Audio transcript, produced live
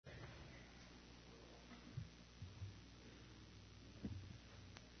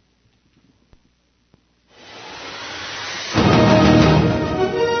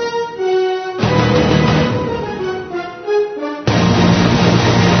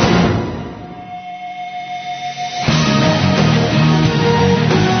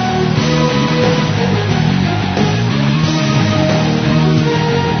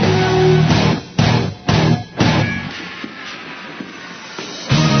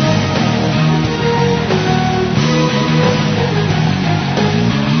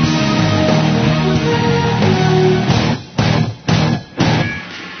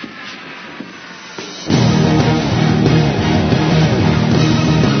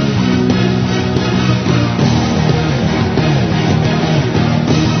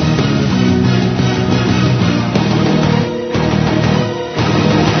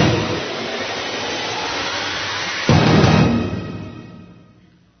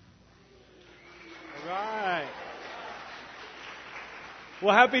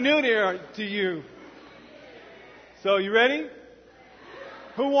Well, Happy New Year to you. So, you ready?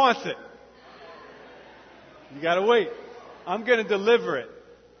 Who wants it? You gotta wait. I'm gonna deliver it.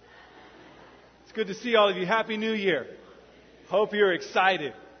 It's good to see all of you. Happy New Year. Hope you're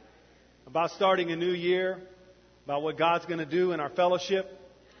excited about starting a new year, about what God's gonna do in our fellowship.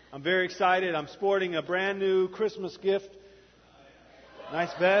 I'm very excited. I'm sporting a brand new Christmas gift.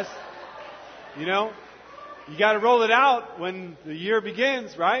 Nice vest. You know, you got to roll it out when the year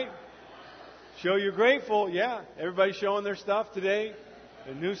begins, right? Show you're grateful. Yeah, everybody's showing their stuff today,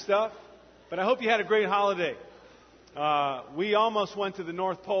 the new stuff. But I hope you had a great holiday. We almost went to the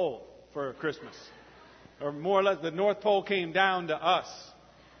North Pole for Christmas. Or more or less, the North Pole came down to us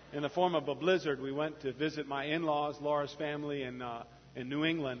in the form of a blizzard. We went to visit my in-laws, Laura's family in New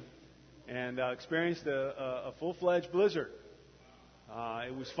England, and experienced a full-fledged blizzard.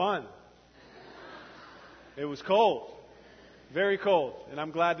 It was fun. It was cold. Very cold. And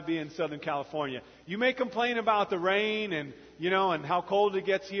I'm glad to be in Southern California. You may complain about the rain and how cold it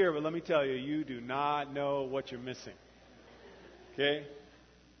gets here, but let me tell you, you do not know what you're missing. Okay?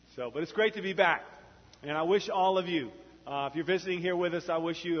 But it's great to be back. And I wish all of you, if you're visiting here with us, I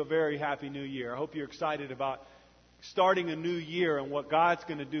wish you a very happy new year. I hope you're excited about starting a new year and what God's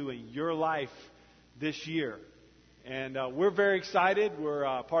going to do in your life this year. And we're very excited. We're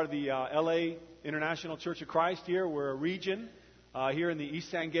part of the LA International Church of Christ here. We're a region here in the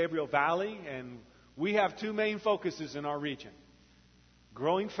East San Gabriel Valley, and we have two main focuses in our region: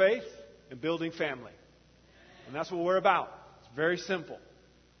 growing faith and building family. And that's what we're about. It's very simple.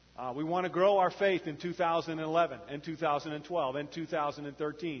 We want to grow our faith in 2011 and 2012 and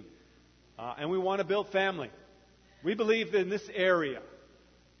 2013. And we want to build family. We believe that in this area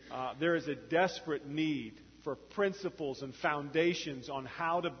there is a desperate need for principles and foundations on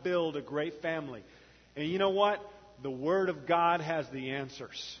how to build a great family. And you know what? The Word of God has the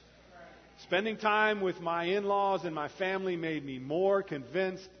answers. Spending time with my in-laws and my family made me more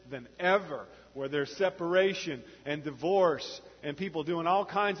convinced than ever, where there's separation and divorce and people doing all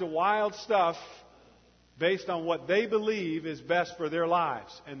kinds of wild stuff based on what they believe is best for their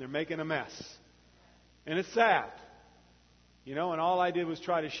lives, and they're making a mess. And it's sad. And all I did was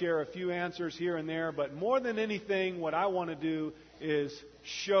try to share a few answers here and there. But more than anything, what I want to do is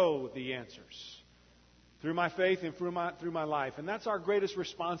show the answers through my faith and through my life. And that's our greatest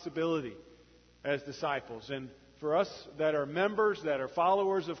responsibility as disciples. And for us that are members, that are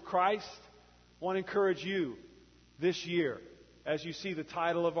followers of Christ, I want to encourage you this year, as you see the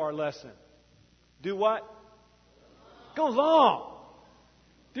title of our lesson. Do what? Go long.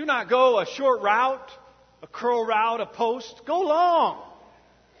 Do not go a short route, a curl route, a post. Go long.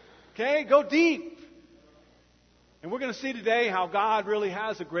 Okay? Go deep. And we're going to see today how God really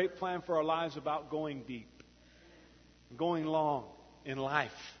has a great plan for our lives about going deep, going long in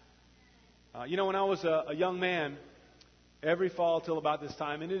life. When I was a young man, every fall till about this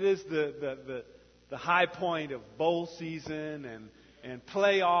time, and it is the high point of bowl season and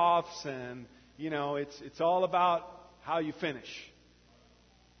playoffs, and it's all about how you finish.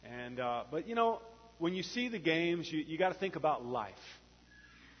 But when you see the games, you got to think about life.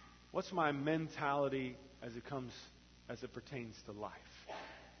 What's my mentality as it pertains to life?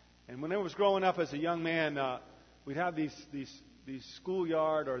 And when I was growing up as a young man, we'd have these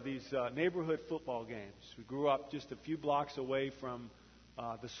schoolyard or these neighborhood football games. We grew up just a few blocks away from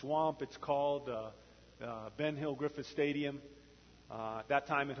the Swamp. It's called Ben Hill Griffith Stadium. At that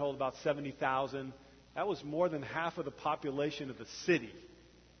time, it held about 70,000. That was more than half of the population of the city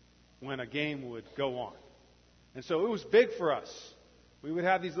when a game would go on. And so it was big for us. We would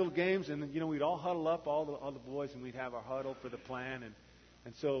have these little games, and we'd all huddle up, all the boys, and we'd have our huddle for the plan.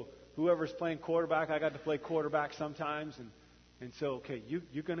 And so whoever's playing quarterback, I got to play quarterback sometimes. And so, okay,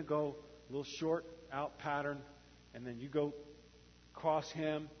 you're going to go a little short out pattern, and then you go cross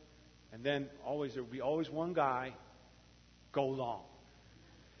him, and then there would be always one guy, go long.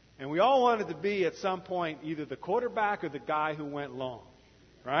 And we all wanted to be at some point either the quarterback or the guy who went long,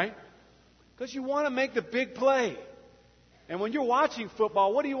 right? Because you want to make the big play. And when you're watching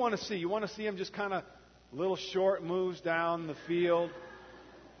football, what do you want to see? You want to see him just kind of little short moves down the field.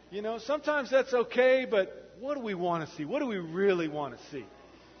 Sometimes that's okay, but what do we want to see? What do we really want to see?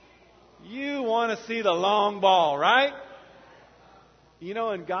 You want to see the long ball, right?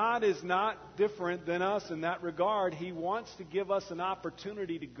 And God is not different than us in that regard. He wants to give us an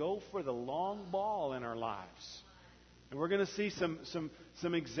opportunity to go for the long ball in our lives. And we're going to see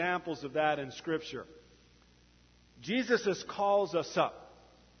some examples of that in Scripture. Jesus calls us up.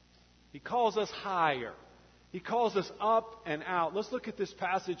 He calls us higher. He calls us up and out. Let's look at this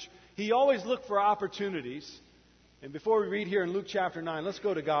passage. He always looked for opportunities And before we read here in Luke chapter 9, let's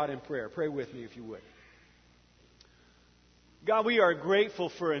go to God in prayer. Pray with me if you would. God, we are grateful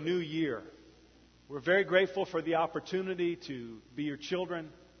for a new year. We're very grateful for the opportunity to be your children.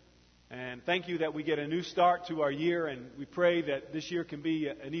 And thank you that we get a new start to our year. And we pray that this year can be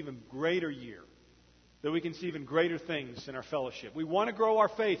an even greater year, that we can see even greater things in our fellowship. We want to grow our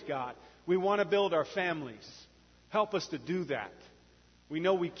faith, God. We want to build our families. Help us to do that. We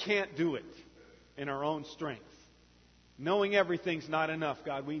know we can't do it in our own strength. Knowing everything's not enough,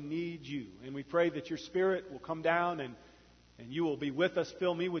 God, we need you. And we pray that your Spirit will come down and you will be with us.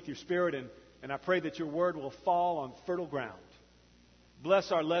 Fill me with your Spirit. And I pray that your word will fall on fertile ground.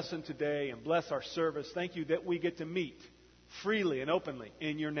 Bless our lesson today and bless our service. Thank you that we get to meet freely and openly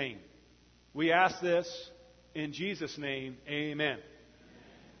in your name. We ask this in Jesus' name. Amen.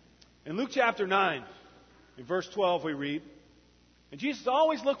 In Luke chapter 9, in verse 12, we read, and Jesus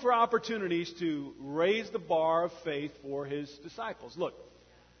always looked for opportunities to raise the bar of faith for his disciples. Look,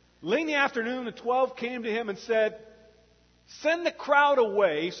 late in the afternoon, the 12 came to him and said, send the crowd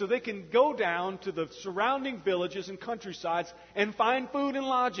away so they can go down to the surrounding villages and countrysides and find food and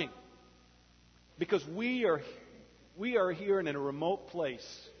lodging. Because we are here in a remote place.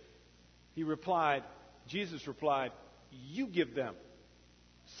 Jesus replied, you give them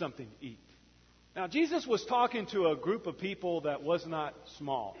something to eat. Now, Jesus was talking to a group of people that was not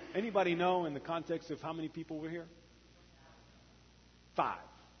small. Anybody know in the context of how many people were here? 5.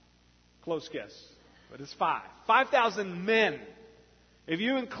 Close guess. But it's 5. 5,000 men. If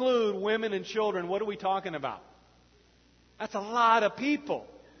you include women and children, what are we talking about? That's a lot of people.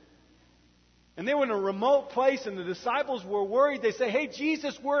 And they were in a remote place, and the disciples were worried. They say, hey,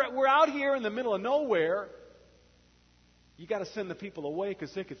 Jesus, we're out here in the middle of nowhere. You got to send the people away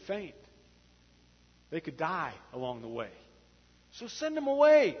because they could faint. They could die along the way. So send them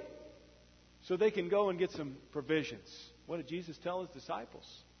away so they can go and get some provisions. What did Jesus tell his disciples?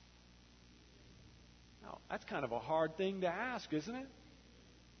 Now, that's kind of a hard thing to ask, isn't it?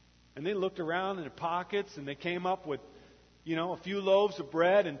 And they looked around in their pockets and they came up with, a few loaves of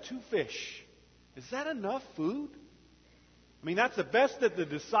bread and 2 fish. Is that enough food? I mean, that's the best that the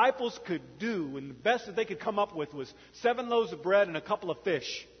disciples could do, and the best that they could come up with was 7 loaves of bread and a couple of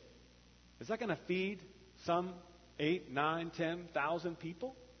fish. Is that going to feed some 8, 9, 10,000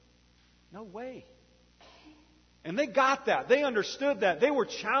 people? No way. And they got that. They understood that. They were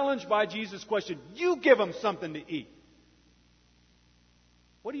challenged by Jesus' question. You give them something to eat.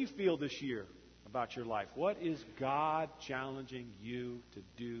 What do you feel this year about your life? What is God challenging you to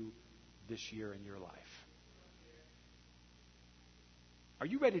do this year in your life? Are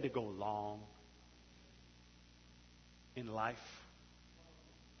you ready to go long in life?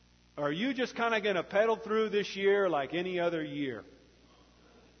 Or are you just kind of going to pedal through this year like any other year?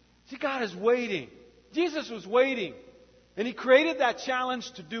 See, God is waiting. Jesus was waiting. And He created that challenge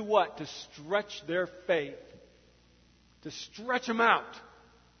to do what? To stretch their faith. To stretch them out.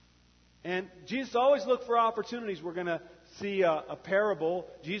 And Jesus always looked for opportunities. We're going to see a parable.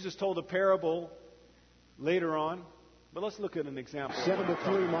 Jesus told a parable later on. But let's look at an example.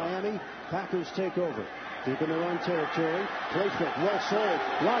 7-3 Miami. Packers take over. Deep in their own territory. Placement well sold.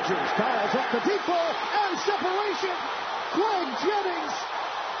 Rodgers dials up the deep ball and separation. Greg Jennings.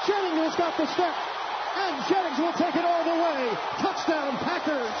 Jennings has got the step. And Jennings will take it all the way. Touchdown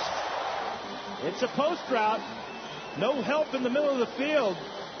Packers. It's a post route. No help in the middle of the field.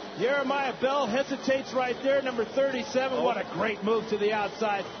 Jeremiah Bell hesitates right there, number 37. What a great move to the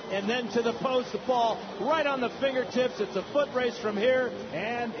outside. And then to the post, the ball right on the fingertips. It's a foot race from here,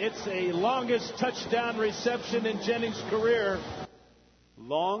 and it's a longest touchdown reception in Jennings' career.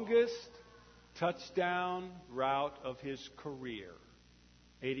 Longest touchdown route of his career.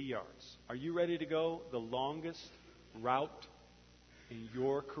 80 yards. Are you ready to go the longest route in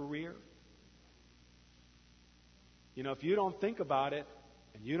your career? If you don't think about it,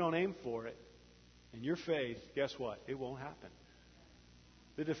 and you don't aim for it, in your faith, guess what? It won't happen.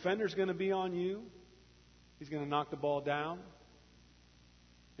 The defender's going to be on you. He's going to knock the ball down.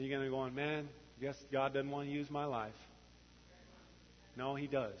 And you're going to go, man, I guess God doesn't want to use my life. No, He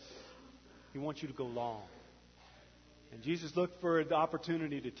does. He wants you to go long. And Jesus looked for the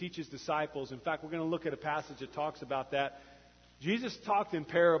opportunity to teach His disciples. In fact, we're going to look at a passage that talks about that. Jesus talked in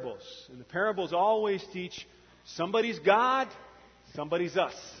parables. And the parables always teach somebody's God, somebody's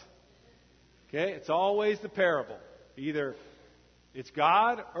us. Okay? It's always the parable. Either it's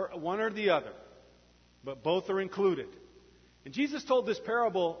God or one or the other. But both are included. And Jesus told this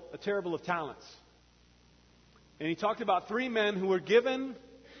parable, a parable of talents. And He talked about 3 men who were given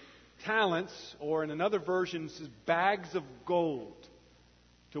talents, or in another version, bags of gold.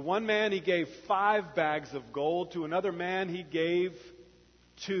 To one man he gave 5 bags of gold. To another man he gave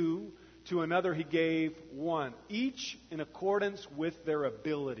 2. To another he gave 1. Each in accordance with their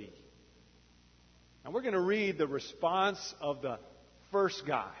ability. Now we're going to read the response of the first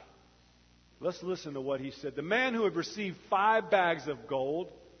guy. Let's listen to what he said. The man who had received 5 bags of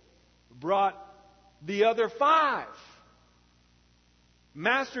gold brought the other 5.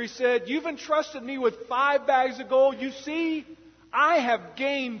 Master, he said, you've entrusted me with 5 bags of gold. You see, I have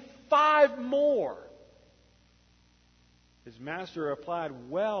gained 5 more. His master replied,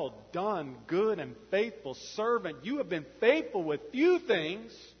 well done, good and faithful servant. You have been faithful with few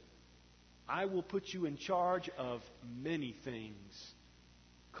things. I will put you in charge of many things.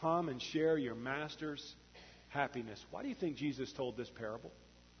 Come and share your master's happiness. Why do you think Jesus told this parable?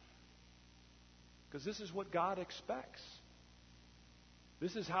 Because this is what God expects.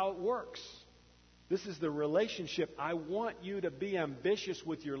 This is how it works. This is the relationship. I want you to be ambitious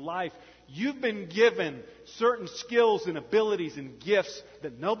with your life. You've been given certain skills and abilities and gifts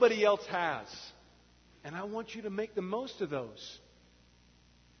that nobody else has. And I want you to make the most of those.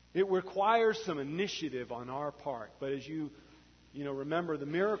 It requires some initiative on our part. But as you remember the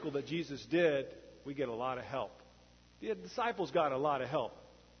miracle that Jesus did, we get a lot of help. The disciples got a lot of help.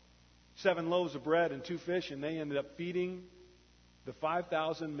 7 loaves of bread and 2 fish, and they ended up feeding the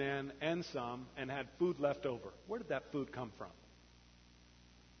 5,000 men and some, and had food left over. Where did that food come from?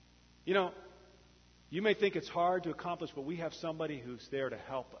 You may think it's hard to accomplish, but we have somebody who's there to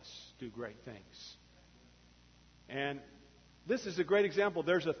help us do great things. And this is a great example.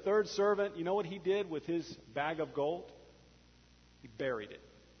 There's a third servant. You know what he did with his bag of gold? He buried it.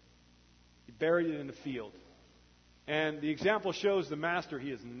 He buried it in the field. And the example shows the master, he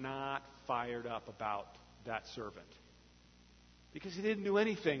is not fired up about that servant. Because he didn't do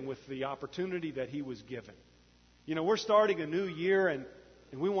anything with the opportunity that he was given. We're starting a new year, and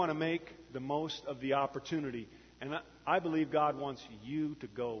we want to make the most of the opportunity. And I believe God wants you to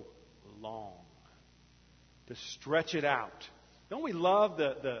go long, to stretch it out. Don't we love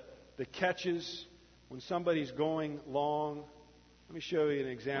the catches when somebody's going long? Let me show you an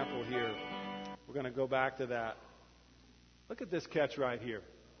example here. We're going to go back to that. Look at this catch right here.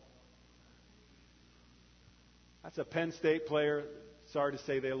 That's a Penn State player. Sorry to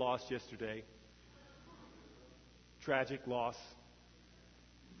say they lost yesterday. Tragic loss.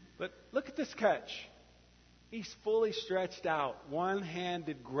 But look at this catch. He's fully stretched out.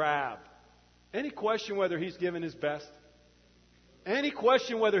 One-handed grab. Any question whether he's given his best? Any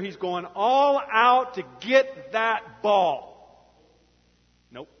question whether he's going all out to get that ball?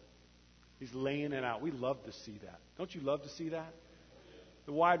 Nope. He's laying it out. We love to see that. Don't you love to see that?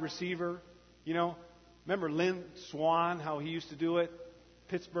 The wide receiver, remember Lynn Swann, how he used to do it?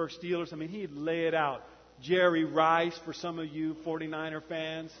 Pittsburgh Steelers. He'd lay it out. Jerry Rice, for some of you 49er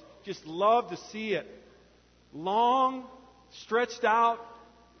fans, just love to see it. Long, stretched out,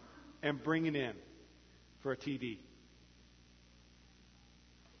 and bring it in for a TD.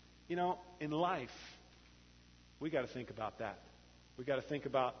 In life, we got to think about that. We got to think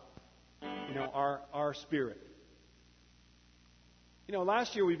about, our spirit.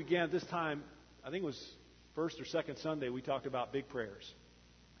 Last year we began at this time, I think it was first or second Sunday, we talked about big prayers.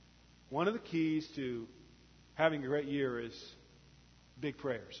 One of the keys to having a great year is big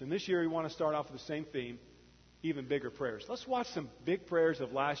prayers. And this year we want to start off with the same theme, even bigger prayers. Let's watch some big prayers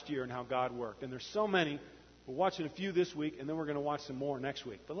of last year and how God worked. And there's so many. We're watching a few this week, and then we're going to watch some more next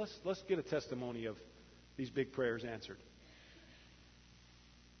week. But let's get a testimony of these big prayers answered.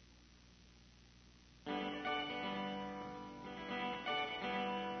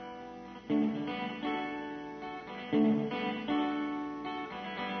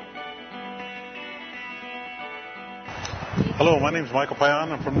 Hello, my name is Michael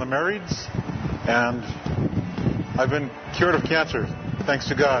Payan. I'm from the Marrieds, and I've been cured of cancer, thanks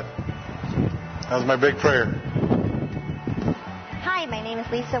to God. That was my big prayer. Hi, my name is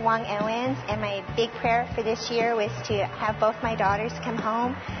Lisa Wong Owens, and my big prayer for this year was to have both my daughters come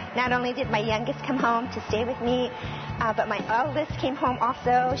home. Not only did my youngest come home to stay with me, but my oldest came home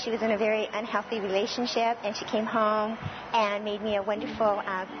also. She was in a very unhealthy relationship, and she came home and made me a wonderful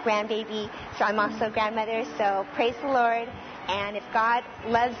grandbaby. So I'm also a grandmother, so praise the Lord. And if God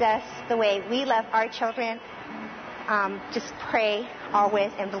loves us the way we love our children, just pray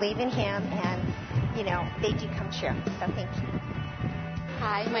always and believe in Him, and, they do come true. So thank you.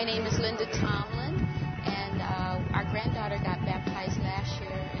 Hi, my name is Linda Tomlin, and our granddaughter got baptized last year,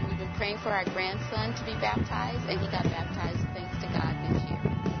 and we've been praying for our grandson to be baptized, and he got baptized, thanks to God, this year.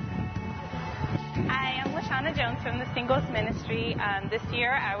 Hi, I'm LaShawn Donna Jones from the Singles Ministry. This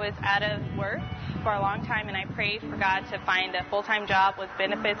year I was out of work for a long time, and I prayed for God to find a full-time job with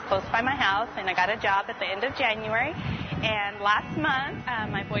benefits close by my house, and I got a job at the end of January. And last month,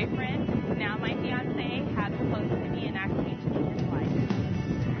 my boyfriend, now my fiance, had proposed to me and asked me to be his wife.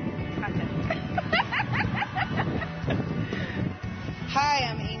 That's it. Hi,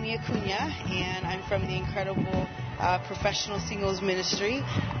 I'm Amy Acuna, and I'm from the incredible Professional Singles Ministry.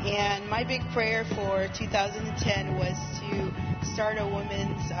 And my big prayer for 2010 was to start a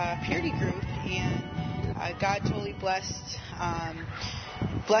women's purity group, and God totally blessed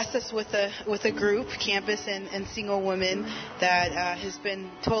us with a group, campus and single women, that has been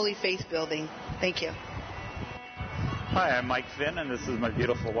totally faith building. Thank you. Hi, I'm Mike Finn, and this is my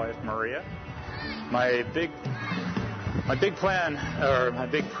beautiful wife Maria. My big prayer,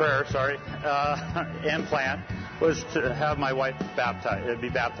 and plan was to have my wife be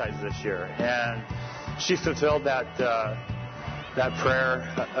baptized this year, and she fulfilled that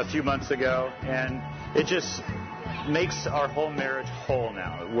prayer a few months ago, and it just makes our whole marriage whole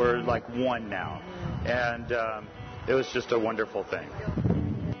now. We're like one now, and it was just a wonderful thing.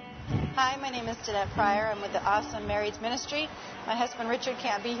 Hi, my name is Danette Pryor. I'm with the Awesome Marrieds Ministry. My husband Richard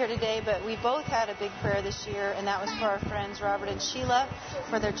can't be here today, but we both had a big prayer this year, and that was for our friends Robert and Sheila,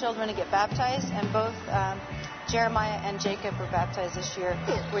 for their children to get baptized, and both Jeremiah and Jacob were baptized this year,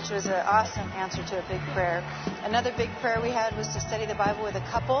 which was an awesome answer to a big prayer. Another big prayer we had was to study the Bible with a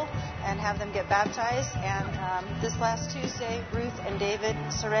couple and have them get baptized. And this last Tuesday, Ruth and David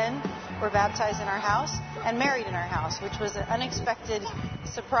Seren were baptized in our house and married in our house, which was an unexpected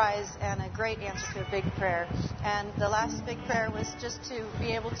surprise and a great answer to a big prayer. And the last big prayer was just to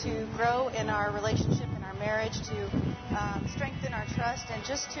be able to grow in our relationship, in our marriage, to strengthen our trust, and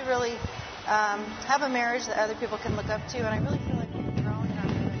just to really have a marriage that other people can look up to. And I really feel like we've grown in our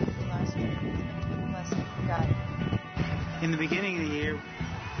marriage over the last year. It's been a big blessing from God. In the beginning of the year,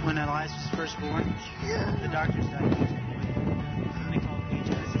 when Elias was first born, the doctors diagnosed him with something called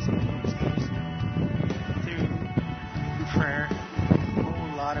HS. Through prayer, a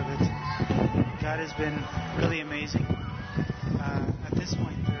whole lot of it, God has been really amazing. At this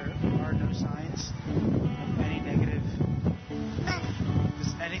point, there are no signs of any negative.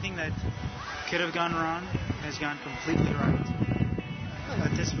 Anything that could have gone wrong has gone completely right.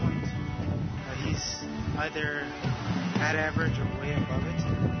 At this point, he's either at average or way above it.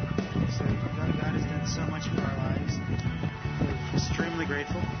 So God has done so much for our lives. We're extremely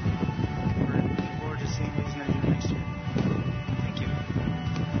grateful. We're looking forward to seeing what he's going to do next year. Thank you.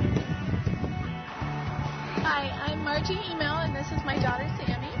 Hi, I'm Margie Email, and this is my daughter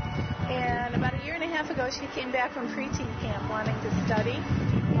Sammy. And about a year and a half ago, she came back from preteen camp wanting to study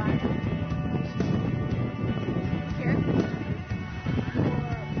Bible here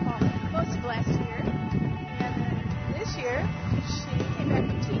for most of last year. And then this year, she came back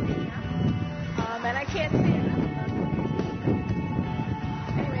from teen camp. And I can't say it.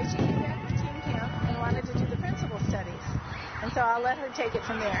 Anyway, she came back from teen camp and wanted to do the principal studies. And so I'll let her take it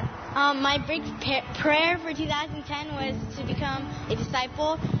from there. My big prayer for 2010 was to become a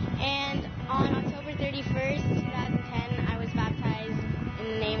disciple. And on October 31st, 2010, I was baptized in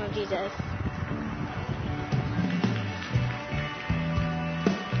the name of Jesus.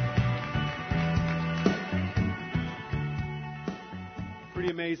 Pretty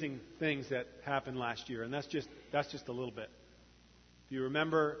amazing things that happened last year, and that's just a little bit. If you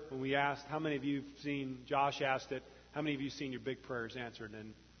remember when we asked, how many of you have seen, Josh asked it, how many of you have seen your big prayers answered?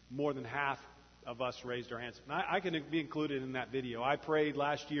 And more than half of us raised our hands. And I can be included in that video. I prayed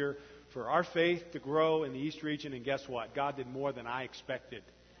last year for our faith to grow in the East region, and guess what? God did more than I expected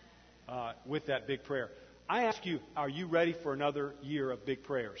with that big prayer. I ask you, are you ready for another year of big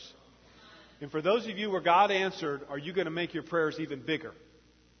prayers? And for those of you where God answered, are you going to make your prayers even bigger?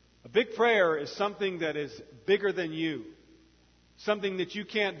 A big prayer is something that is bigger than you. Something that you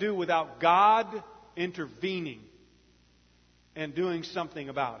can't do without God intervening and doing something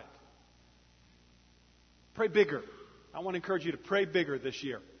about it. Pray bigger. I want to encourage you to pray bigger this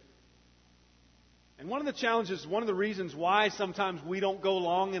year. And one of the challenges, one of the reasons why sometimes we don't go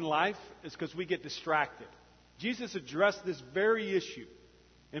long in life is because we get distracted. Jesus addressed this very issue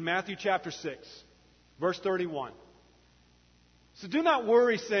in Matthew chapter 6, verse 31. So do not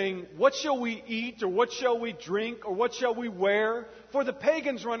worry, saying, what shall we eat, or what shall we drink, or what shall we wear? For the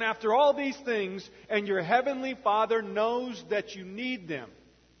pagans run after all these things, and your heavenly Father knows that you need them.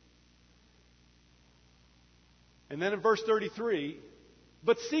 And then in verse 33,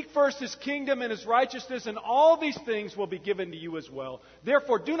 but seek first His kingdom and His righteousness, and all these things will be given to you as well.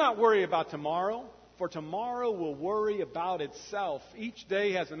 Therefore, do not worry about tomorrow, for tomorrow will worry about itself. Each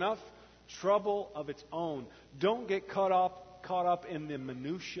day has enough trouble of its own. Don't get caught up in the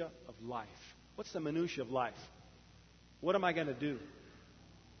minutia of life. What's the minutia of life? What am I going to do?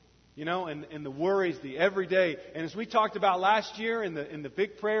 You know, and the worries, the everyday. And as we talked about last year in the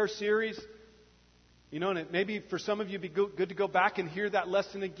Big Prayer series, you know, and it maybe for some of you it'd be good to go back and hear that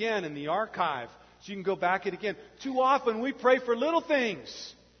lesson again in the archive so you can go back it again. Too often we pray for little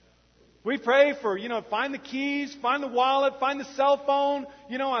things. We pray for, you know, find the keys, find the wallet, find the cell phone.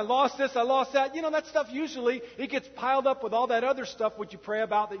 You know, I lost this, I lost that. You know, that stuff usually, it gets piled up with all that other stuff which you pray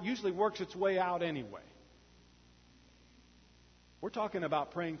about that usually works its way out anyway. We're talking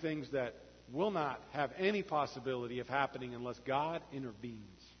about praying things that will not have any possibility of happening unless God intervenes.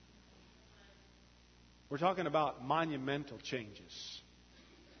 We're talking about monumental changes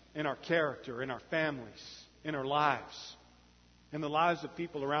in our character, in our families, in our lives, in the lives of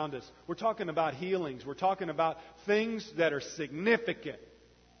people around us. We're talking about healings. We're talking about things that are significant,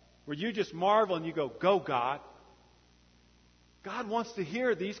 where you just marvel and you go, God. God wants to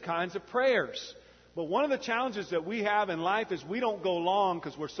hear these kinds of prayers. But one of the challenges that we have in life is we don't go long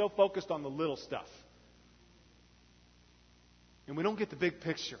because we're so focused on the little stuff. And we don't get the big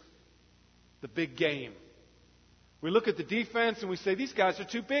picture, the big game. We look at the defense and we say, these guys are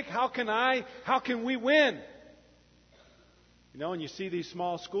too big. How can we win? You know, and you see these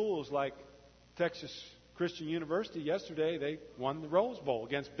small schools like Texas Christian University yesterday, they won the Rose Bowl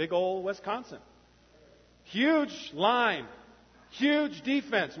against big old Wisconsin. Huge line, huge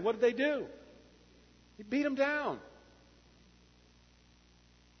defense. And what did they do? He beat them down.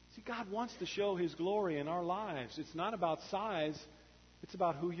 See, God wants to show His glory in our lives. It's not about size. It's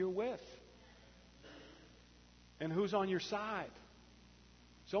about who you're with and who's on your side.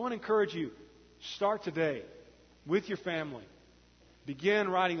 So I want to encourage you, start today with your family. Begin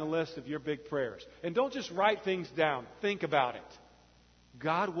writing a list of your big prayers. And don't just write things down. Think about it.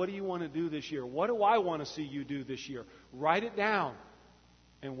 God, what do you want to do this year? What do I want to see you do this year? Write it down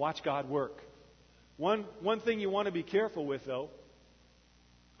and watch God work. One thing you want to be careful with, though,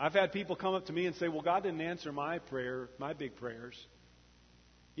 I've had people come up to me and say, well, God didn't answer my big prayers.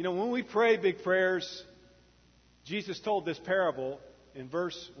 You know, when we pray big prayers, Jesus told this parable in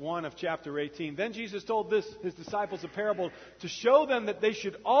verse 1 of chapter 18. Then Jesus told His disciples a parable to show them that they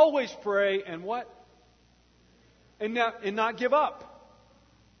should always pray and what? And not give up.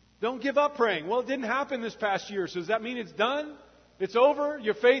 Don't give up praying. Well, it didn't happen this past year, so does that mean it's done? It's over?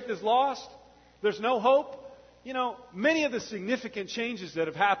 Your faith is lost? There's no hope? You know, many of the significant changes that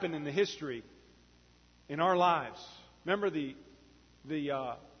have happened in the history in our lives. Remember the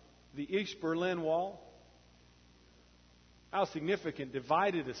East Berlin Wall? How significant,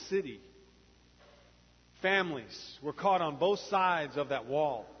 divided a city. Families were caught on both sides of that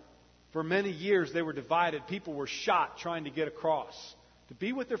wall. For many years they were divided. People were shot trying to get across to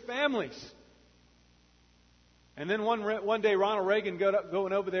be with their families. And then one day Ronald Reagan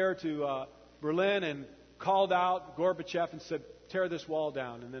going over there to Berlin and called out Gorbachev and said, tear this wall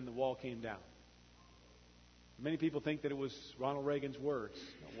down. And then the wall came down. Many people think that it was Ronald Reagan's words.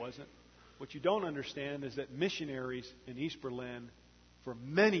 It wasn't. What you don't understand is that missionaries in East Berlin for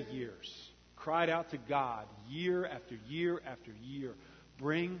many years cried out to God year after year after year,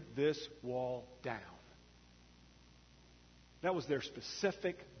 bring this wall down. That was their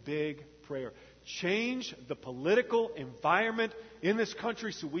specific big prayer. Change the political environment in this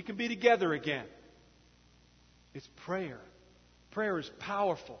country so we can be together again. It's prayer. Prayer is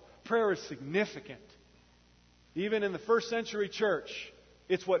powerful. Prayer is significant. Even in the first century church,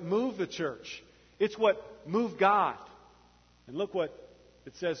 it's what moved the church. It's what moved God. And look what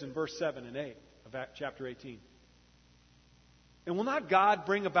it says in verse 7 and 8 of chapter 18. And will not God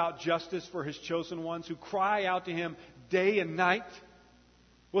bring about justice for His chosen ones who cry out to Him day and night?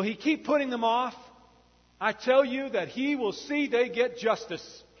 Will He keep putting them off? I tell you that He will see they get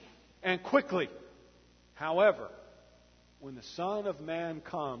justice, and quickly. However, when the Son of Man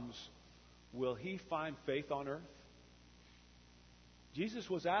comes, will He find faith on earth? Jesus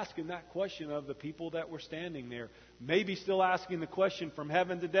was asking that question of the people that were standing there. Maybe still asking the question from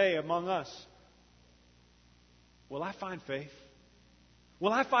heaven today among us. Will I find faith?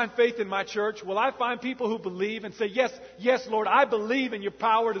 Will I find faith in my church? Will I find people who believe and say, yes, yes, Lord, I believe in your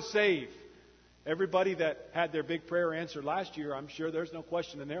power to save? Everybody that had their big prayer answered last year, I'm sure there's no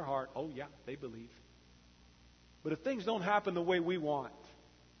question in their heart, oh yeah, they believe. But if things don't happen the way we want,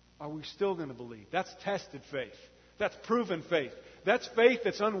 are we still going to believe? That's tested faith. That's proven faith. That's faith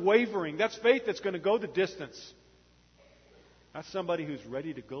that's unwavering. That's faith that's going to go the distance. That's somebody who's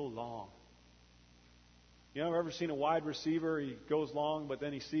ready to go long. You know, ever seen a wide receiver? He goes long, but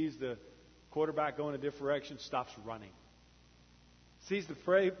then he sees the quarterback going a different direction, stops running. sees the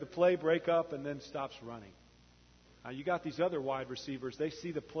play break up and then stops running. Now, you got these other wide receivers. They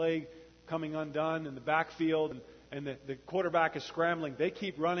see the play coming undone in the backfield, and the quarterback is scrambling. They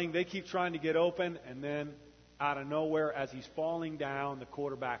keep running. They keep trying to get open, and then out of nowhere, as he's falling down, the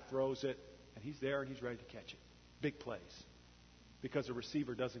quarterback throws it, and he's there and he's ready to catch it. Big plays. Because the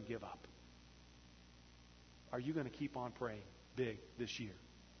receiver doesn't give up. Are you going to keep on praying big this year?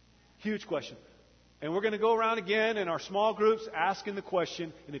 Huge question. And we're going to go around again in our small groups asking the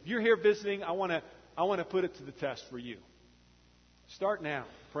question. And if you're here visiting, I want to put it to the test for you. Start now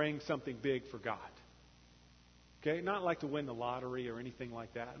praying something big for God. Okay? Not like to win the lottery or anything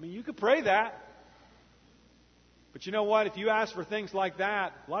like that. I mean, you could pray that. But you know what? If you ask for things like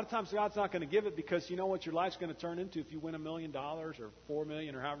that, a lot of times God's not going to give it, because you know what your life's going to turn into if you win $1 million or $4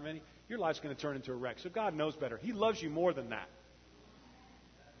 million or however many? Your life's going to turn into a wreck. So God knows better. He loves you more than that.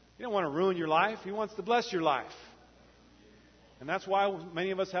 He don't want to ruin your life. He wants to bless your life. And that's why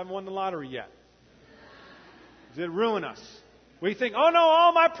many of us haven't won the lottery yet. Because it ruin us. We think, oh no,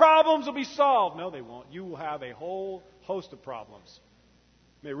 all my problems will be solved. No, they won't. You will have a whole host of problems.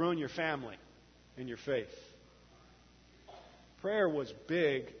 It may ruin your family and your faith. Prayer was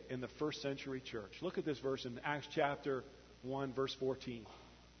big in the first century church. Look at this verse in Acts chapter 1, verse 14.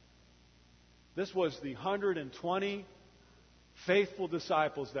 This was the 120 faithful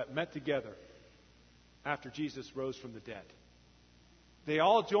disciples that met together after Jesus rose from the dead. They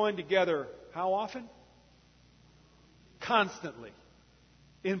all joined together how often? Constantly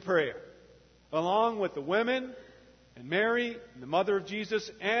in prayer. Along with the women and Mary, and the mother of Jesus,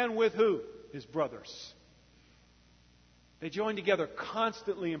 and with who? His brothers. They joined together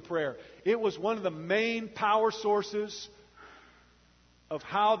constantly in prayer. It was one of the main power sources of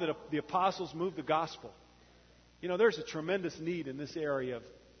how the apostles moved the gospel. You know, there's a tremendous need in this area of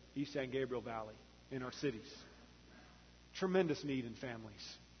East San Gabriel Valley, in our cities. Tremendous need in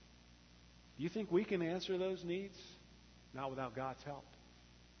families. Do you think we can answer those needs? Not without God's help.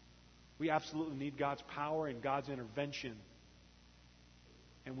 We absolutely need God's power and God's intervention.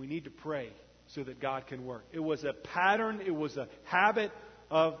 And we need to pray so that God can work. It was a pattern, it was a habit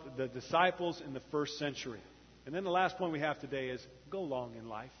of the disciples in the first century. And then the last point we have today is go long in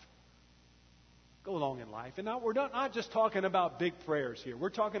life. Go long in life. And now we're not just talking about big prayers here. We're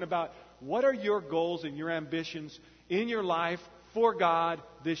talking about what are your goals and your ambitions in your life for God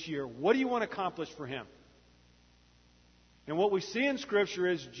this year. What do you want to accomplish for Him? And what we see in Scripture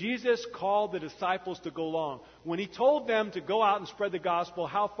is Jesus called the disciples to go long. When He told them to go out and spread the gospel,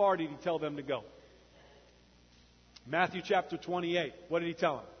 how far did He tell them to go? Matthew chapter 28. What did He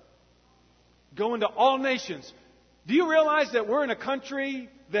tell them? Go into all nations. Do you realize that we're in a country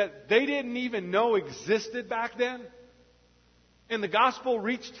that they didn't even know existed back then? And the gospel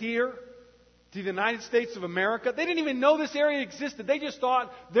reached here to the United States of America. They didn't even know this area existed. They just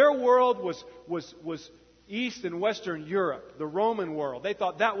thought their world was East and Western Europe, the Roman world. They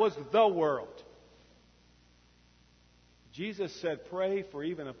thought that was the world. Jesus said, pray for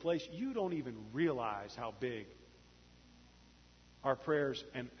even a place you don't even realize how big our prayers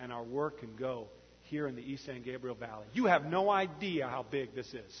and our work can go here in the East San Gabriel Valley. You have no idea how big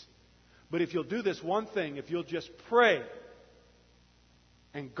this is. But if you'll do this one thing, if you'll just pray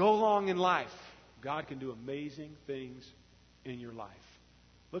and go long in life, God can do amazing things in your life.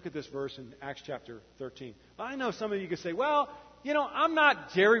 Look at this verse in Acts chapter 13. I know some of you can say, well, you know, I'm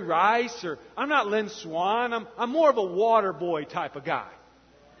not Jerry Rice or I'm not Lynn Swan. I'm more of a water boy type of guy.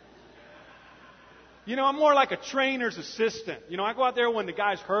 You know, I'm more like a trainer's assistant. You know, I go out there when the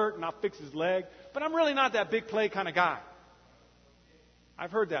guy's hurt and I'll fix his leg. But I'm really not that big play kind of guy. I've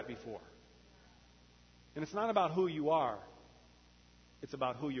heard that before. And it's not about who you are. It's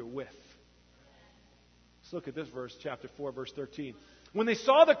about who you're with. Let's look at this verse, chapter 4, verse 13. When they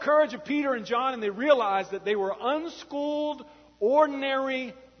saw the courage of Peter and John and they realized that they were unschooled,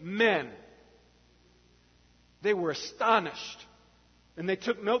 ordinary men, they were astonished. And they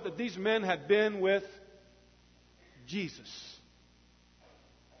took note that these men had been with Jesus.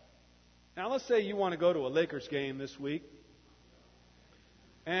 Now, let's say you want to go to a Lakers game this week.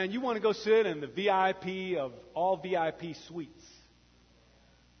 And you want to go sit in the VIP of all VIP suites.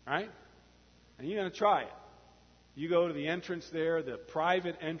 Right? And you're going to try it. You go to the entrance there, the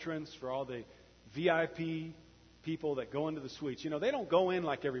private entrance for all the VIP people that go into the suites. You know, they don't go in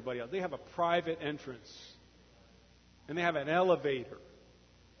like everybody else. They have a private entrance. And they have an elevator.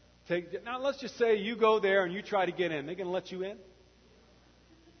 Now, let's just say you go there and you try to get in. They going to let you in?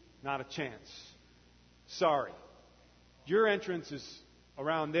 Not a chance. Sorry. Your entrance is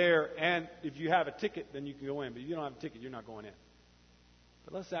around there, and if you have a ticket, then you can go in. But if you don't have a ticket, you're not going in.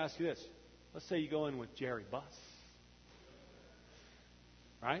 But let's ask you this. Let's say you go in with Jerry Buss.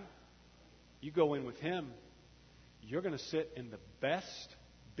 right? You go in with him, you're going to sit in the best,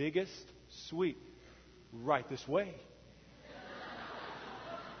 biggest suite right this way.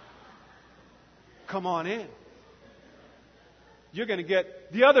 Come on in. You're going to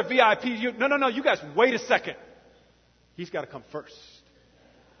get the other VIPs. No, you guys, wait a second. He's got to come first.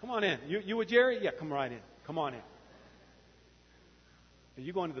 Come on in. You with Jerry? Yeah, come right in. Come on in. And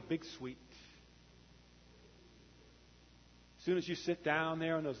you go into the big suite. As soon as you sit down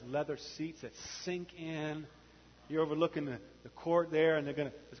there on those leather seats that sink in, you're overlooking the court there, and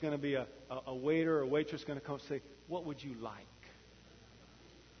there's going to be a waiter or waitress going to come and say, "What would you like?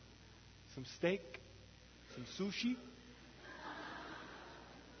 Some steak? Some sushi?"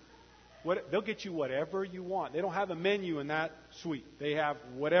 They'll get you whatever you want. They don't have a menu in that suite. They have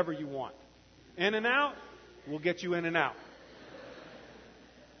whatever you want. In and out, we'll get you in and out.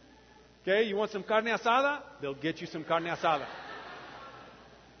 Okay, you want some carne asada? They'll get you some carne asada.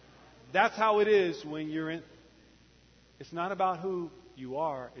 That's how it is when you're in. It's not about who you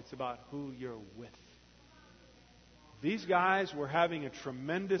are, it's about who you're with. These guys were having a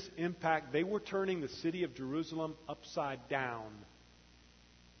tremendous impact. They were turning the city of Jerusalem upside down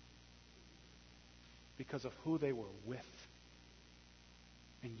because of who they were with.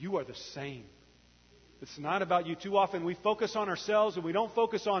 And you are the same. It's not about you. Too often we focus on ourselves and we don't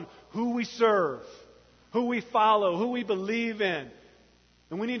focus on who we serve, who we follow, who we believe in.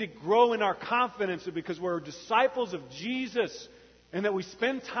 And we need to grow in our confidence because we're disciples of Jesus and that we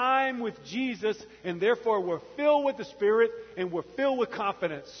spend time with Jesus and therefore we're filled with the Spirit and we're filled with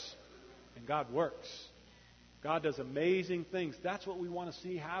confidence. And God works. God does amazing things. That's what we want to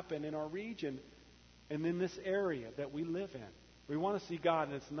see happen in our region and in this area that we live in. We want to see God,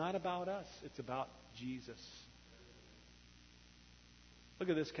 and it's not about us. It's about Jesus. Look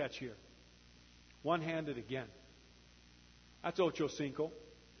at this catch here. One-handed again. That's Ocho Cinco.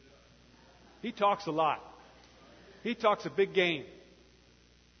 He talks a lot. He talks a big game.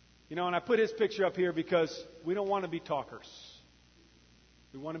 You know, and I put his picture up here because we don't want to be talkers.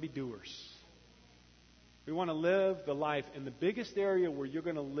 We want to be doers. We want to live the life. And the biggest area where you're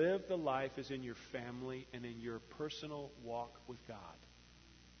going to live the life is in your family and in your personal walk with God.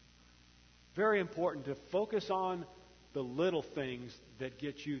 Very important to focus on the little things that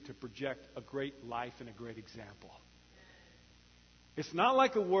get you to project a great life and a great example. It's not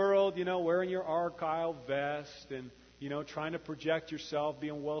like the world, you know, wearing your argyle vest and, you know, trying to project yourself,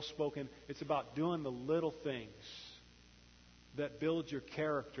 being well-spoken. It's about doing the little things that build your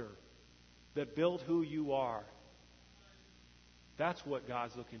character, that build who you are. That's what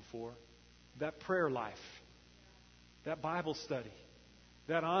God's looking for. That prayer life, that Bible study,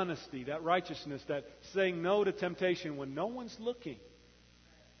 that honesty, that righteousness, that saying no to temptation when no one's looking.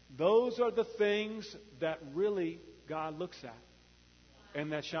 Those are the things that really God looks at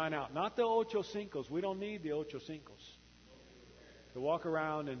and that shine out. Not the Ocho Cincos. We don't need the Ocho Cincos to walk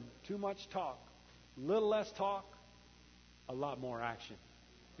around and too much talk. A little less talk, a lot more action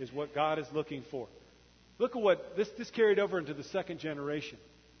is what God is looking for. Look at what this carried over into the second generation.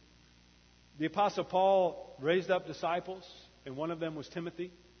 The Apostle Paul raised up disciples, and one of them was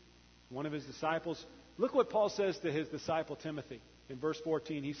Timothy, one of his disciples. Look what Paul says to his disciple Timothy in verse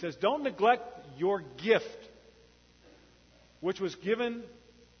 14. He says, "Don't neglect your gift, which was given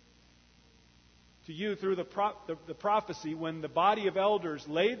to you through the prophecy when the body of elders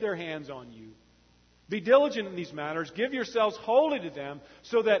laid their hands on you. Be diligent in these matters. Give yourselves wholly to them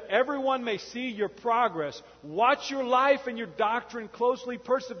so that everyone may see your progress. Watch your life and your doctrine closely.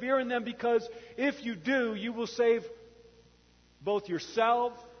 Persevere in them because if you do, you will save both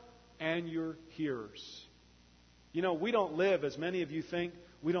yourself and your hearers." You know, we don't live, as many of you think,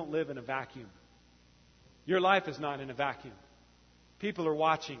 we don't live in a vacuum. Your life is not in a vacuum. People are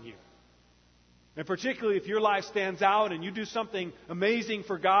watching you. And particularly if your life stands out and you do something amazing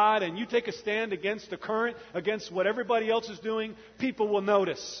for God and you take a stand against the current, against what everybody else is doing, people will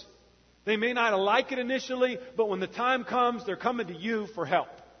notice. They may not like it initially, but when the time comes, they're coming to you for help.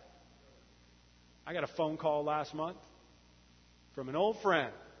 I got a phone call last month from an old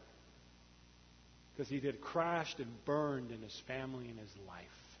friend because he had crashed and burned in his family and his life.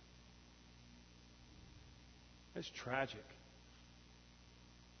 It's tragic.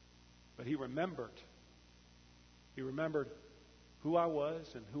 But he remembered. He remembered who I was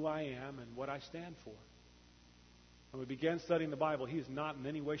and who I am and what I stand for. When we began studying the Bible, he is not in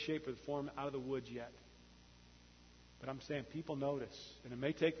any way, shape, or form out of the woods yet. But I'm saying people notice. And it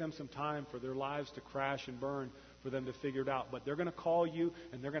may take them some time for their lives to crash and burn for them to figure it out. But they're going to call you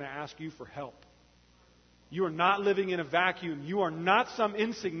and they're going to ask you for help. You are not living in a vacuum. You are not some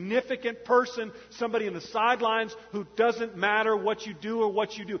insignificant person, somebody in the sidelines who doesn't matter what you do or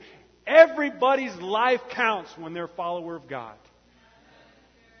what you do. Everybody's life counts when they're a follower of God.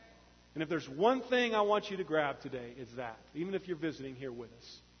 And if there's one thing I want you to grab today, it's that. Even if you're visiting here with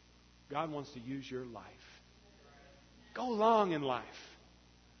us, God wants to use your life. Go long in life.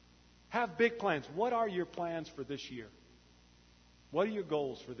 Have big plans. What are your plans for this year? What are your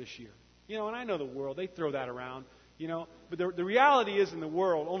goals for this year? You know, and I know the world, they throw that around, you know. But the reality is in the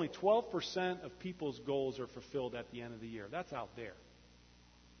world, only 12% of people's goals are fulfilled at the end of the year. That's out there.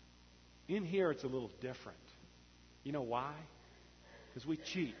 In here, it's a little different. You know why? Because we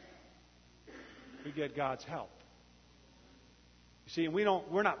cheat. We get God's help. You see, and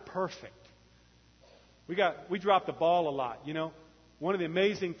we're not perfect. We drop the ball a lot, you know. One of the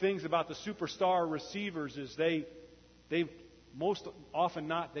amazing things about the superstar receivers is they most often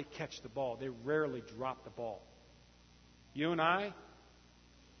not, they catch the ball. They rarely drop the ball. You and I,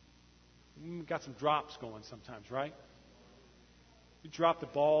 we've got some drops going sometimes, right? We drop the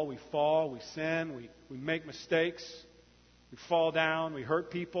ball, we fall, we sin, we make mistakes, we fall down, we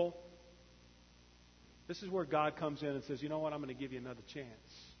hurt people. This is where God comes in and says, you know what, I'm going to give you another chance.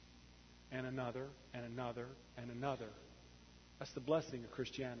 And another, and another, and another. That's the blessing of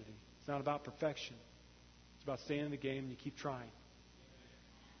Christianity. It's not about perfection. It's about staying in the game and you keep trying.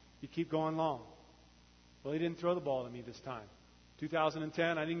 You keep going long. Well, he didn't throw the ball to me this time.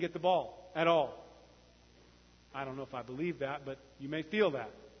 2010, I didn't get the ball at all. I don't know if I believe that, but you may feel that.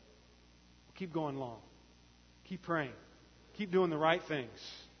 Keep going long. Keep praying. Keep doing the right things.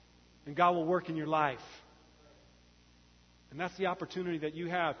 And God will work in your life. And that's the opportunity that you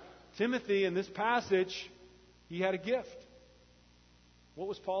have. Timothy, in this passage, he had a gift. What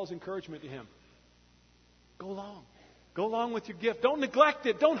was Paul's encouragement to him? Go along. Go along with your gift. Don't neglect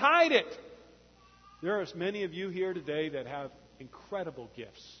it. Don't hide it. There are many of you here today that have incredible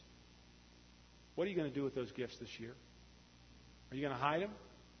gifts. What are you going to do with those gifts this year? Are you going to hide them?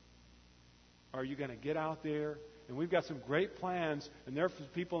 Or are you going to get out there? And we've got some great plans. And there are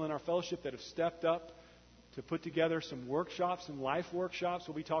people in our fellowship that have stepped up to put together some workshops, some life workshops.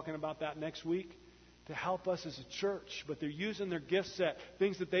 We'll be talking about that next week to help us as a church. But they're using their gift set,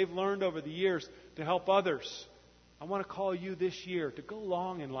 things that they've learned over the years to help others. I want to call you this year to go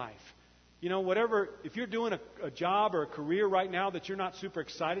long in life. You know, whatever, if you're doing a job or a career right now that you're not super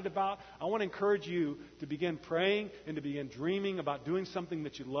excited about, I want to encourage you to begin praying and to begin dreaming about doing something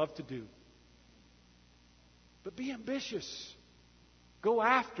that you love to do. But be ambitious. Go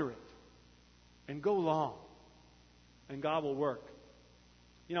after it. And go long. And God will work.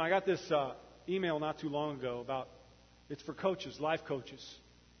 You know, I got this email not too long ago about, it's for coaches, life coaches.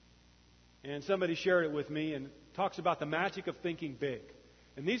 And somebody shared it with me and talks about the magic of thinking big.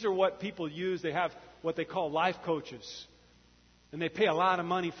 And these are what people use. They have what they call life coaches. And they pay a lot of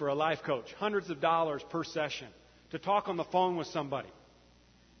money for a life coach, hundreds of dollars per session, to talk on the phone with somebody.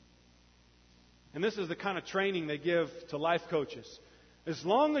 And this is the kind of training they give to life coaches. As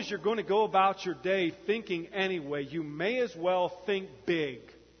long as you're going to go about your day thinking anyway, you may as well think big.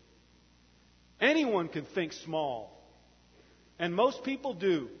 Anyone can think small. And most people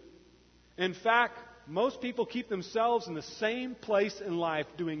do. In fact, most people keep themselves in the same place in life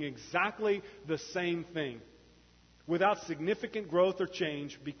doing exactly the same thing without significant growth or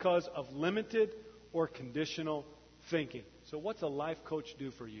change because of limited or conditional thinking. So what's a life coach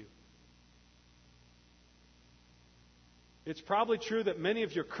do for you? It's probably true that many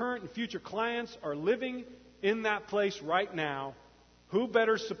of your current and future clients are living in that place right now. Who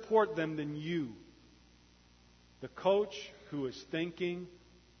better support them than you? The coach who is thinking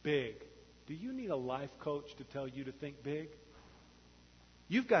big. Do you need a life coach to tell you to think big?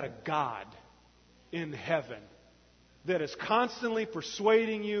 You've got a God in heaven that is constantly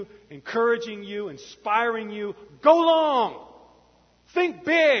persuading you, encouraging you, inspiring you. Go long. Think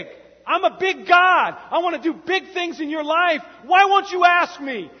big. I'm a big God. I want to do big things in your life. Why won't you ask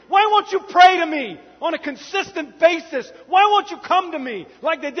me? Why won't you pray to me on a consistent basis? Why won't you come to me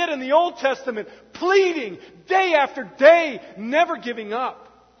like they did in the Old Testament, pleading day after day, never giving up?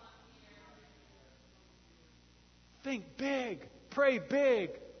 Think big. Pray big.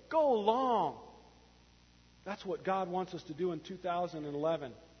 Go long. That's what God wants us to do in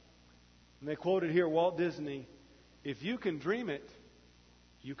 2011. And they quoted here Walt Disney, if you can dream it,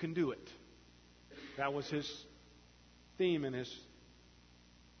 you can do it. That was his theme and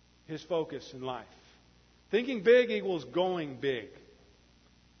his focus in life. Thinking big equals going big.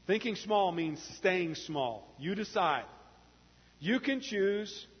 Thinking small means staying small. You decide. You can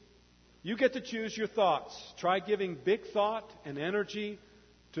choose. You get to choose your thoughts. Try giving big thought and energy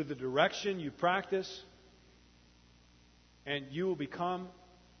to the direction you practice, and you will become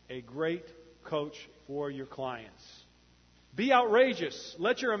a great coach for your clients. Be outrageous.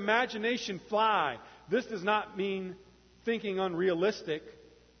 Let your imagination fly. This does not mean thinking unrealistic,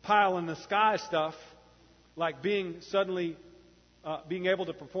 pile in the sky stuff, like being able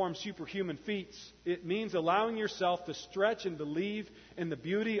to perform superhuman feats. It means allowing yourself to stretch and believe in the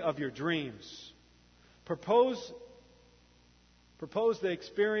beauty of your dreams. Propose the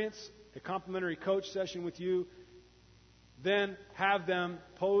experience, a complimentary coach session with you. Then have them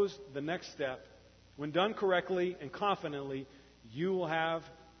pose the next step. When done correctly and confidently, you will have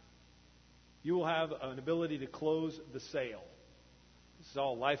an ability to close the sale. This is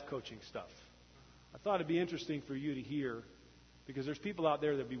all life coaching stuff. I thought it'd be interesting for you to hear, because there's people out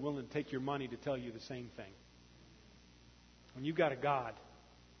there that would be willing to take your money to tell you the same thing. When you've got a God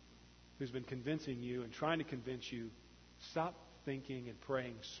who's been convincing you and trying to convince you, stop thinking and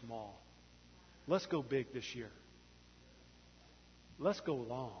praying small. Let's go big this year. Let's go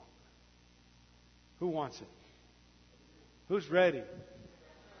long. Who wants it? Who's ready?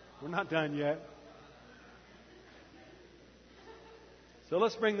 We're not done yet. So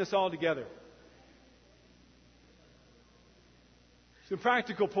let's bring this all together. Some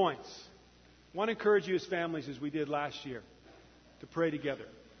practical points. I want to encourage you as families, as we did last year, to pray together.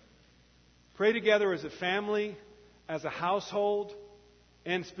 Pray together as a family, as a household.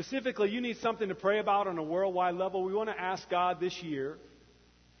 And specifically, you need something to pray about on a worldwide level. We want to ask God this year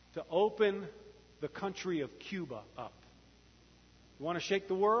to open the country of Cuba up. You want to shake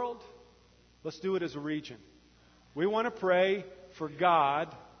the world? Let's do it as a region. We want to pray for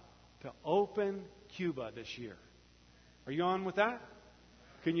God to open Cuba this year. Are you on with that?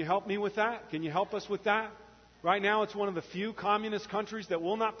 Can you help me with that? Can you help us with that? Right now, it's one of the few communist countries that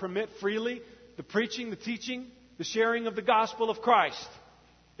will not permit freely the preaching, the teaching, the sharing of the gospel of Christ.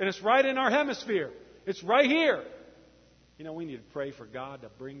 And it's right in our hemisphere. It's right here. You know, we need to pray for God to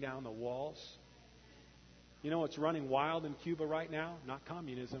bring down the walls. You know what's running wild in Cuba right now? Not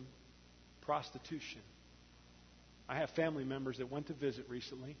communism, prostitution. I have family members that went to visit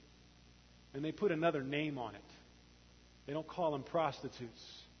recently, and they put another name on it. They don't call them prostitutes.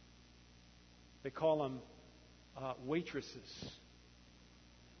 They call them waitresses,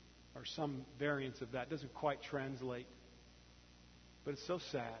 or some variants of that. It doesn't quite translate. But it's so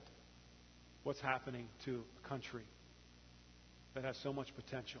sad what's happening to a country that has so much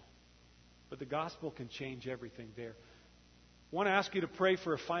potential. But the gospel can change everything there. I want to ask you to pray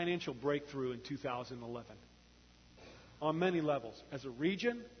for a financial breakthrough in 2011 on many levels, as a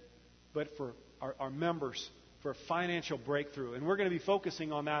region, but for our members, for a financial breakthrough. And we're going to be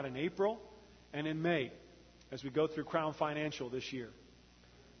focusing on that in April and in May as we go through Crown Financial this year.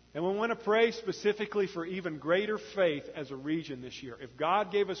 And we want to pray specifically for even greater faith as a region this year. If God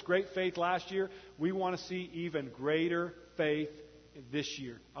gave us great faith last year, we want to see even greater faith this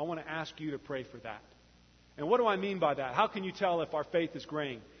year. I want to ask you to pray for that. And what do I mean by that? How can you tell if our faith is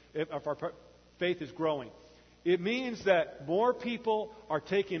growing? If our faith is growing? It means that more people are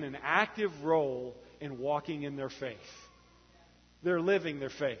taking an active role in walking in their faith. They're living their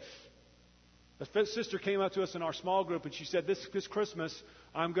faith. A sister came up to us in our small group and she said, this Christmas,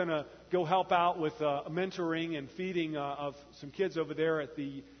 I'm going to go help out with mentoring and feeding of some kids over there at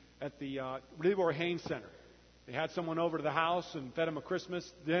the Leroy Haynes Center. They had someone over to the house and fed them a Christmas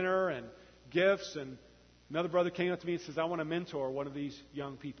dinner and gifts. And another brother came up to me and says, I want to mentor one of these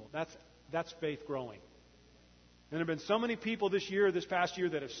young people. That's faith growing. And there have been so many people this past year,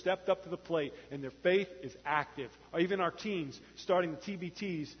 that have stepped up to the plate, and their faith is active. Or even our teens starting the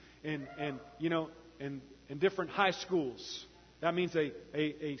TBTs in different high schools. That means a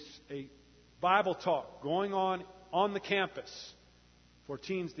Bible talk going on the campus for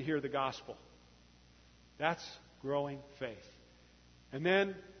teens to hear the gospel. That's growing faith. And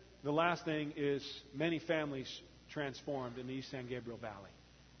then the last thing is many families transformed in the East San Gabriel Valley.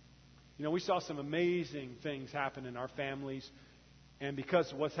 You know, we saw some amazing things happen in our families. And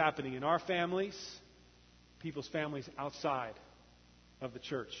because of what's happening in our families, people's families outside of the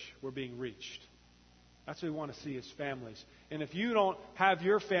church were being reached. That's what we want to see as families. And if you don't have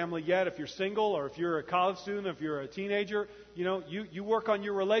your family yet, if you're single or if you're a college student, if you're a teenager, you work on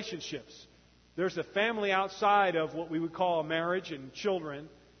your relationships. There's a family outside of what we would call a marriage and children.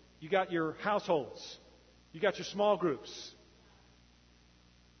 You got your households. You got your small groups.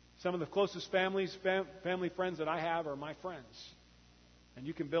 Some of the closest family friends that I have are my friends. And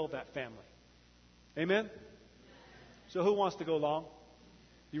you can build that family. Amen? So who wants to go long?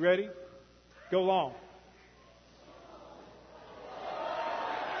 You ready? Go long.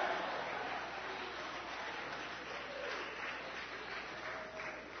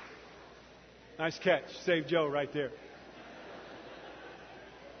 Nice catch. Save Joe right there.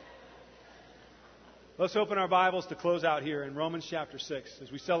 Let's open our Bibles to close out here in Romans chapter 6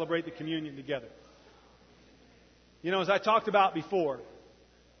 as we celebrate the communion together. You know, as I talked about before,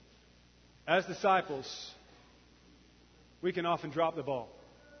 as disciples, we can often drop the ball.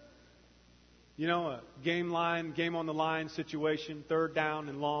 You know, a game on the line situation, 3rd down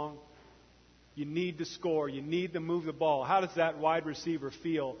and long. You need to score. You need to move the ball. How does that wide receiver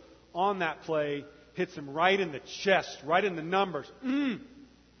feel on that play? Hits him right in the chest, right in the numbers. And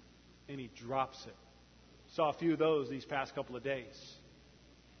he drops it. Saw a few of those these past couple of days.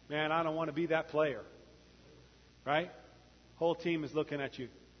 Man, I don't want to be that player. Right? Whole team is looking at you.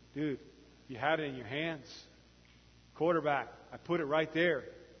 Dude, you had it in your hands. Quarterback, I put it right there.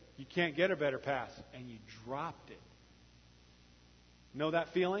 You can't get a better pass. And you dropped it. Know that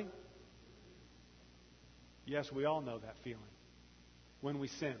feeling? Yes, we all know that feeling. When we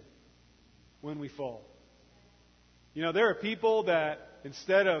sin. When we fall. You know, there are people that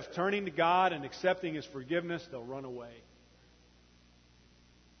instead of turning to God and accepting His forgiveness, they'll run away.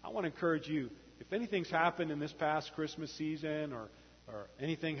 I want to encourage you, if anything's happened in this past Christmas season or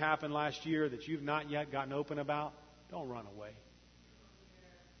anything happened last year that you've not yet gotten open about, don't run away.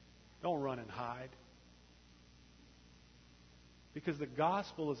 Don't run and hide. Because the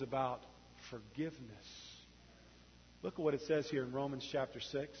gospel is about forgiveness. Look at what it says here in Romans chapter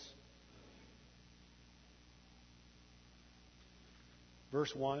 6.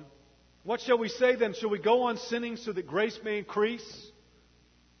 Verse 1. What shall we say then? Shall we go on sinning so that grace may increase?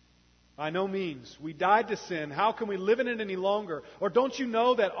 By no means. We died to sin. How can we live in it any longer? Or don't you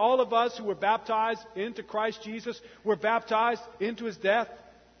know that all of us who were baptized into Christ Jesus were baptized into His death?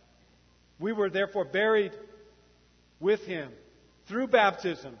 We were therefore buried with Him through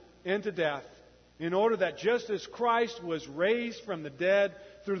baptism into death, in order that just as Christ was raised from the dead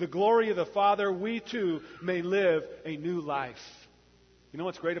through the glory of the Father, we too may live a new life. You know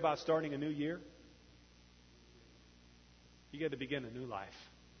what's great about starting a new year? You get to begin a new life.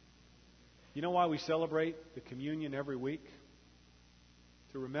 You know why we celebrate the communion every week?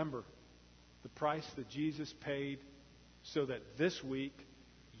 To remember the price that Jesus paid so that this week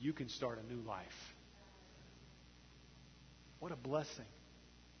you can start a new life. What a blessing.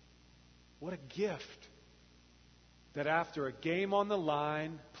 What a gift that after a game on the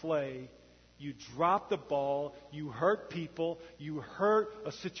line play, you drop the ball, you hurt people, you hurt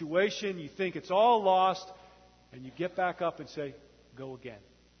a situation, you think it's all lost, and you get back up and say, go again.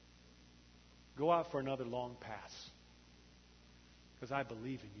 Go out for another long pass. Because I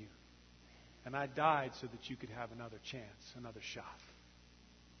believe in you. And I died so that you could have another chance, another shot.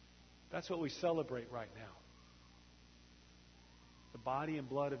 That's what we celebrate right now. The body and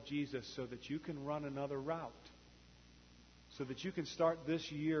blood of Jesus so that you can run another route. So that you can start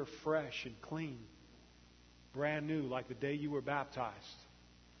this year fresh and clean. Brand new, like the day you were baptized.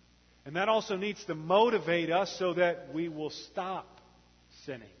 And that also needs to motivate us so that we will stop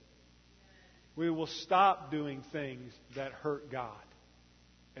sinning. We will stop doing things that hurt God.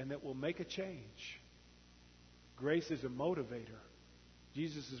 And that will make a change. Grace is a motivator.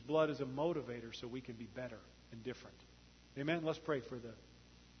 Jesus' blood is a motivator so we can be better and different. Amen? Let's pray for the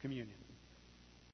communion.